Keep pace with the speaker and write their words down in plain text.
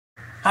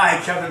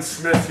Hi, Kevin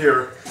Smith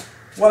here.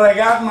 What I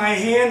got in my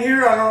hand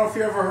here, I don't know if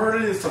you ever heard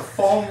of it, it's a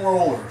foam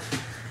roller.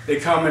 They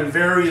come in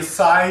various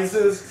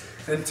sizes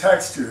and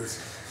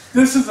textures.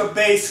 This is a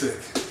basic.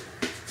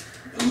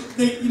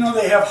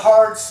 They have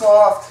hard,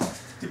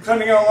 soft,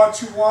 depending on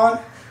what you want.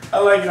 I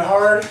like it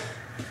hard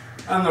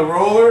on the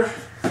roller,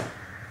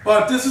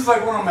 but this is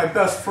like one of my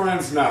best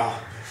friends now.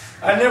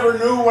 I never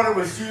knew what it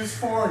was used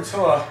for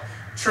until a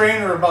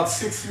trainer about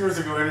 6 years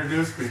ago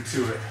introduced me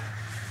to it.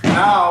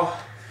 Now,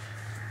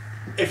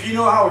 if you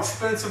know how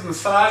expensive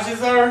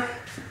massages are,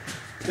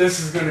 this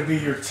is going to be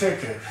your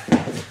ticket.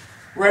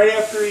 Right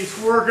after each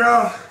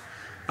workout,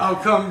 I'll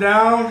come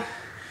down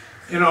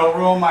and I'll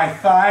roll my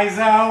thighs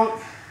out.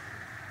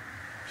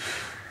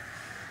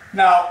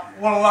 Now,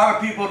 what a lot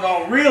of people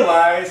don't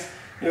realize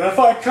is if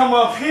I come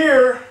up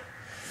here,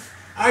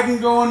 I can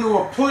go into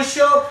a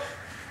push-up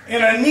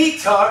and a knee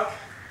tuck,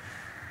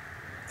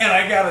 and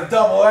I got a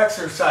double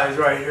exercise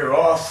right here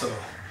also.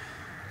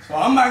 So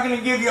I'm not going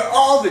to give you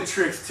all the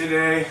tricks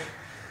today,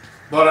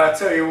 but I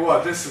tell you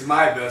what, this is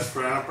my best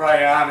friend. I'm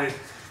probably on it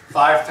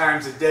 5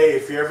 times a day.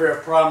 If you ever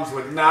have problems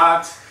with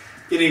knots,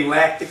 getting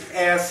lactic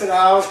acid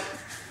out,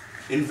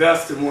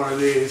 invest in one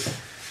of these.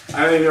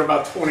 I think they're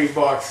about 20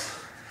 bucks.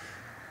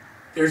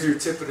 There's your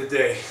tip of the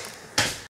day.